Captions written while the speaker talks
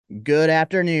Good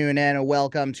afternoon and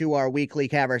welcome to our weekly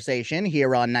conversation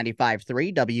here on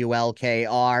 95.3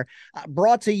 WLKR,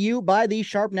 brought to you by the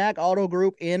Sharpnack Auto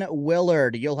Group in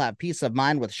Willard. You'll have peace of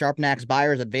mind with Sharpnack's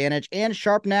Buyer's Advantage and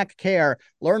Sharpnack Care.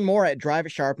 Learn more at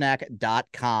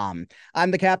drivesharpnack.com.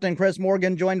 I'm the captain, Chris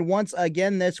Morgan, joined once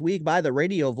again this week by the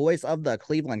radio voice of the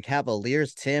Cleveland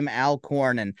Cavaliers, Tim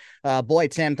Alcorn. And boy,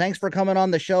 Tim, thanks for coming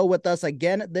on the show with us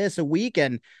again this week.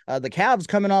 And the Cavs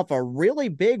coming off a really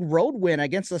big road win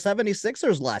against the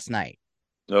 76ers last night.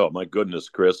 Oh, my goodness,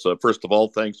 Chris. First of all,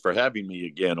 thanks for having me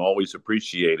again. Always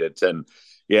appreciate it. And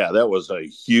yeah, that was a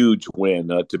huge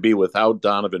win to be without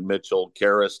Donovan Mitchell,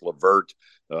 Karis LeVert,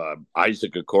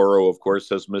 Isaac Okoro, of course,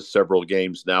 has missed several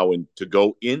games now, and to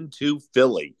go into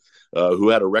Philly, who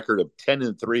had a record of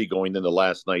 10-3 going into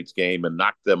last night's game and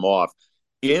knocked them off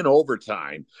in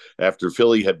overtime after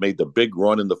Philly had made the big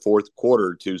run in the fourth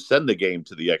quarter to send the game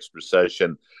to the extra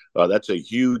session. That's a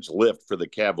huge lift for the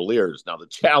Cavaliers. Now, the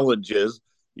challenge is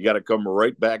you got to come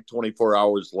right back 24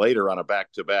 hours later on a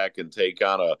back-to-back and take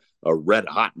on a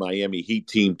red-hot Miami Heat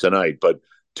team tonight. But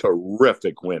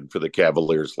terrific win for the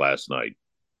Cavaliers last night.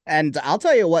 And I'll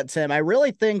tell you what, Tim, I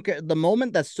really think the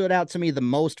moment that stood out to me the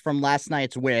most from last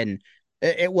night's win,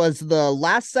 it was the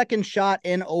last second shot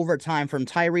in overtime from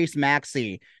Tyrese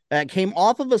Maxey. Came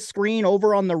off of a screen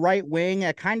over on the right wing.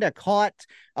 It kind of caught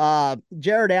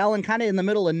Jarrett Allen kind of in the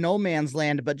middle of no man's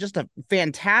land, but just a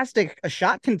fantastic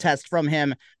shot contest from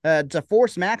him to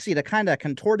force Maxey to kind of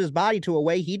contort his body to a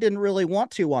way he didn't really want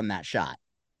to on that shot.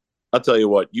 I'll tell you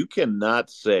what, you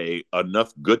cannot say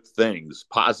enough good things,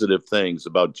 positive things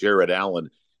about Jarrett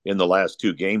Allen in the last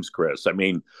two games, Chris. I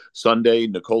mean, Sunday,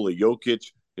 Nikola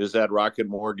Jokic is at Rocket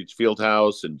Mortgage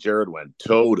Fieldhouse, and Jared went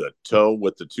toe-to-toe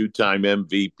with the two-time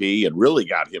MVP and really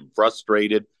got him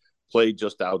frustrated, played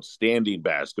just outstanding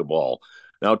basketball.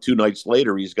 Now, two nights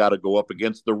later, he's got to go up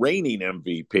against the reigning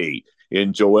MVP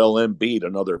in Joel Embiid,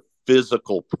 another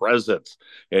physical presence.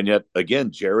 And yet, again,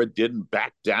 Jared didn't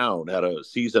back down, had a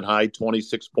season-high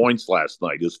 26 points last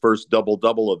night, his first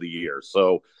double-double of the year.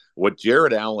 So what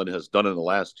Jarrett Allen has done in the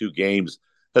last two games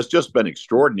has just been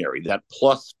extraordinary. That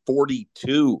plus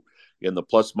 42 in the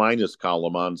plus minus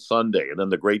column on Sunday, and then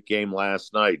the great game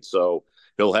last night. So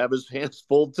he'll have his hands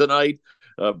full tonight.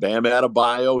 Bam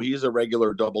Adebayo, he's a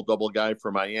regular double-double guy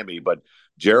for Miami, but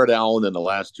Jarrett Allen in the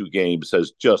last two games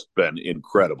has just been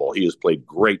incredible. He has played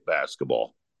great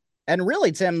basketball. And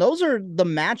really, Tim, those are the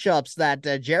matchups that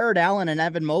Jarrett Allen and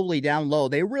Evan Mobley down low,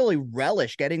 they really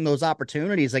relish getting those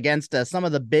opportunities against some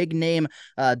of the big name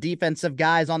defensive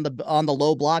guys on the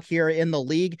low block here in the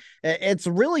league. It's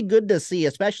really good to see,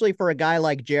 especially for a guy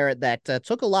like Jarrett that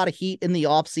took a lot of heat in the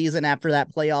offseason after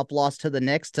that playoff loss to the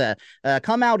Knicks to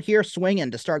come out here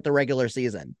swinging to start the regular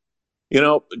season. You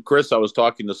know, Chris, I was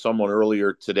talking to someone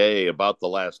earlier today about the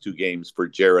last two games for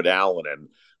Jarrett Allen,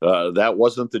 and that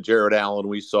wasn't the Jarrett Allen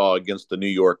we saw against the New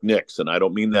York Knicks. And I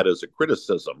don't mean that as a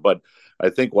criticism, but I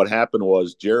think what happened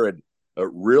was Jarrett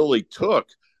really took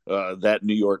that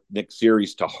New York Knicks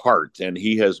series to heart, and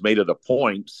he has made it a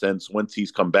point since once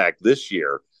he's come back this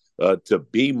year to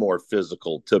be more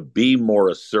physical, to be more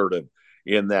assertive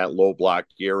in that low block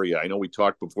area. I know we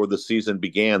talked before the season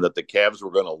began that the Cavs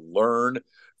were going to learn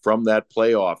from that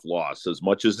playoff loss as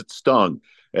much as it stung.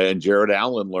 And Jarrett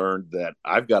Allen learned that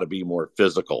I've got to be more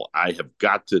physical. I have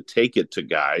got to take it to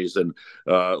guys and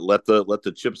let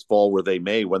the chips fall where they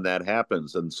may when that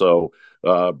happens. And so,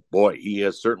 boy, he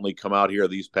has certainly come out here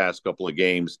these past couple of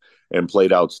games and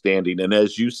played outstanding. And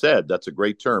as you said, that's a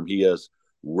great term. He has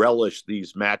relished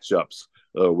these matchups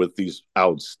with these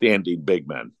outstanding big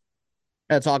men.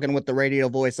 Talking with the radio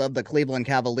voice of the Cleveland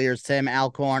Cavaliers, Tim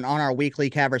Alcorn, on our weekly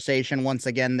conversation once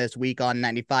again this week on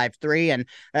 95.3.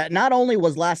 And not only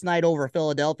was last night over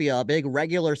Philadelphia a big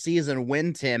regular season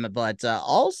win, Tim, but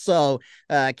also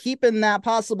keeping that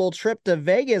possible trip to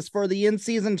Vegas for the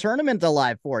in-season tournament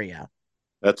alive for you.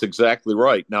 That's exactly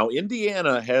right. Now,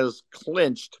 Indiana has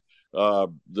clinched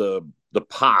the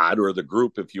pod, or the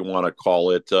group, if you want to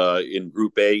call it, in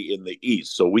Group A in the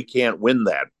East. So we can't win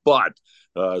that, but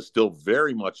still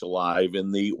very much alive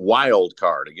in the wild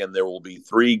card. Again, there will be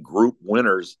three group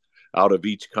winners out of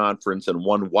each conference and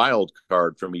one wild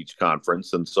card from each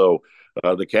conference. And so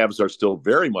the Cavs are still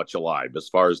very much alive as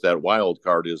far as that wild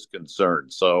card is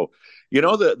concerned. So, you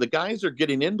know, the guys are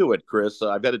getting into it, Chris.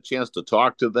 I've had a chance to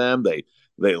talk to them. They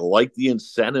like the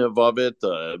incentive of it.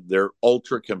 They're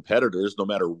ultra competitors no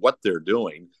matter what they're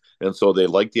doing. And so they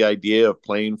like the idea of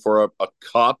playing for a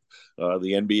cup,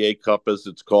 the NBA Cup as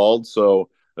it's called. So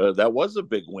that was a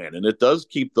big win. And it does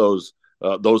keep those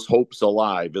hopes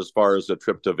alive as far as a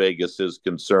trip to Vegas is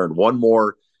concerned. One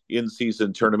more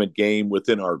in-season tournament game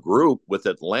within our group with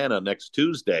Atlanta next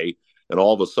Tuesday, and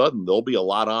all of a sudden there'll be a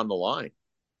lot on the line.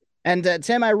 And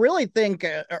Tim, I really think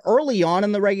early on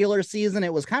in the regular season,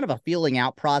 it was kind of a feeling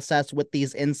out process with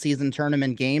these in-season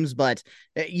tournament games. But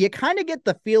you kind of get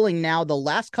the feeling now, the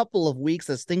last couple of weeks,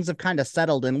 as things have kind of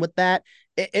settled in with that,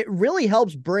 it really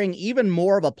helps bring even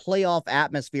more of a playoff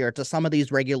atmosphere to some of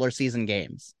these regular season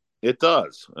games. It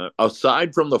does.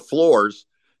 Aside from the floors,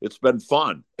 it's been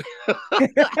fun.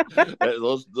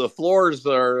 The floors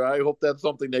are. I hope that's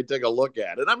something they take a look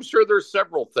at, and I'm sure there's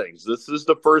several things. This is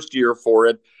the first year for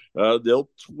it. They'll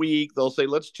tweak. They'll say,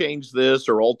 let's change this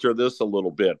or alter this a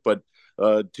little bit. But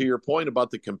to your point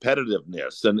about the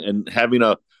competitiveness and having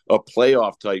a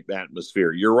playoff type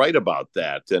atmosphere, you're right about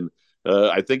that. And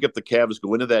I think if the Cavs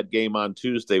go into that game on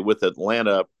Tuesday with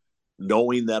Atlanta,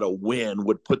 knowing that a win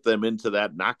would put them into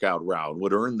that knockout round,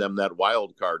 would earn them that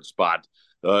wild card spot,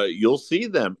 you'll see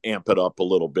them amp it up a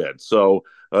little bit. So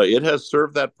it has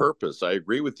served that purpose. I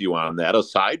agree with you on that.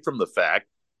 Aside from the fact,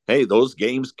 hey, those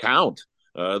games count.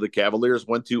 The Cavaliers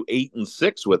went to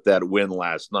 8-6 with that win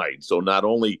last night. So not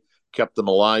only kept them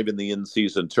alive in the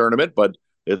in-season tournament, but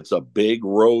it's a big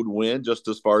road win just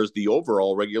as far as the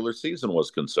overall regular season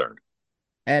was concerned.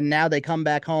 And now they come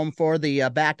back home for the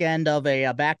back end of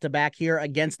a back-to-back here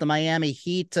against the Miami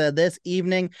Heat this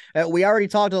evening. We already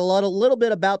talked a little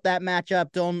bit about that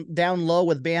matchup down low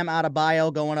with Bam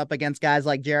Adebayo going up against guys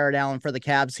like Jarrett Allen for the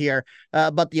Cavs here.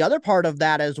 But the other part of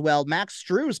that as well, Max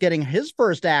Strus getting his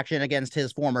first action against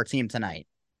his former team tonight.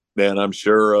 Man, I'm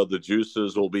sure the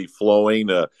juices will be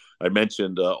flowing. I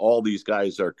mentioned all these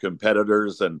guys are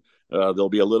competitors, and there'll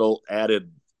be a little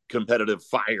added competitive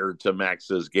fire to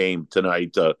Max's game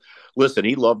tonight. Listen,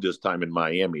 he loved his time in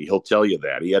Miami. He'll tell you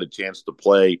that. He had a chance to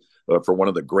play for one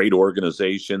of the great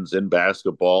organizations in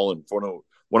basketball and for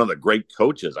one of the great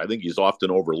coaches. I think he's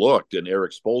often overlooked in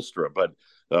Eric Spoelstra, but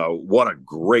what a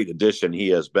great addition he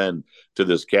has been to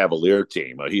this Cavalier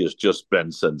team. He has just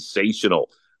been sensational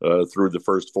through the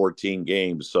first 14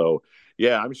 games. So,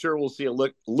 yeah, I'm sure we'll see a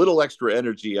little extra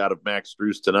energy out of Max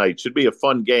Strus tonight. Should be a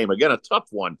fun game. Again, a tough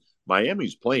one.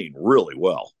 Miami's playing really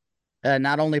well.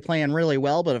 Not only playing really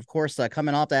well, but of course,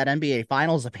 coming off that NBA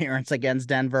Finals appearance against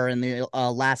Denver in the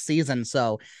last season.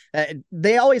 So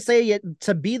they always say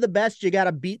to be the best, you got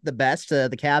to beat the best. The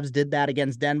Cavs did that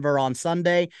against Denver on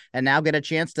Sunday and now get a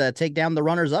chance to take down the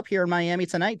runners up here in Miami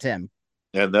tonight, Tim.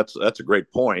 And that's a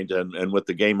great point. And with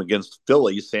the game against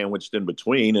Philly sandwiched in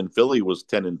between, and Philly was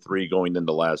 10-3 going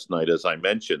into last night, as I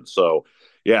mentioned. So,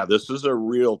 yeah, this is a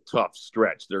real tough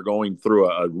stretch. They're going through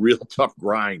a real tough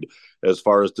grind as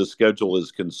far as the schedule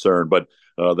is concerned. But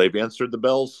they've answered the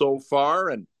bell so far,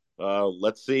 and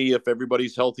let's see if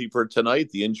everybody's healthy for tonight.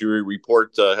 The injury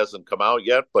report hasn't come out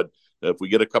yet, but if we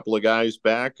get a couple of guys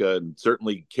back and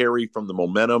certainly carry from the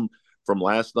momentum from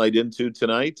last night into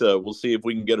tonight, we'll see if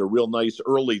we can get a real nice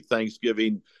early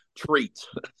Thanksgiving treat.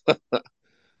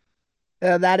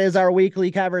 That is our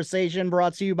weekly conversation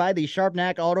brought to you by the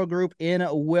Sharpnack Auto Group in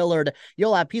Willard.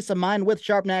 You'll have peace of mind with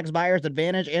Sharpnack's Buyer's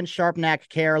Advantage and Sharpnack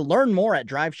Care. Learn more at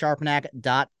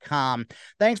drivesharpnack.com.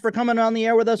 Thanks for coming on the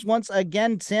air with us once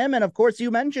again, Tim. And of course, you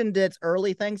mentioned it's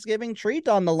early Thanksgiving treat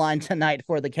on the line tonight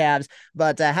for the Cavs.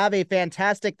 But have a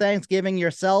fantastic Thanksgiving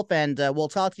yourself, and we'll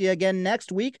talk to you again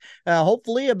next week,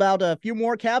 hopefully about a few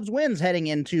more Cavs wins heading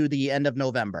into the end of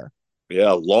November.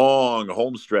 Yeah, long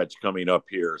home stretch coming up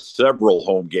here, several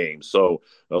home games. So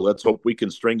let's hope we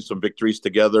can string some victories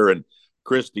together. And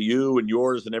Chris, to you and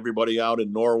yours and everybody out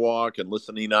in Norwalk and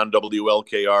listening on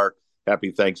WLKR,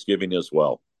 happy Thanksgiving as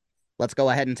well. Let's go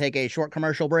ahead and take a short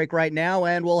commercial break right now,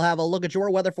 and we'll have a look at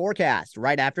your weather forecast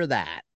right after that.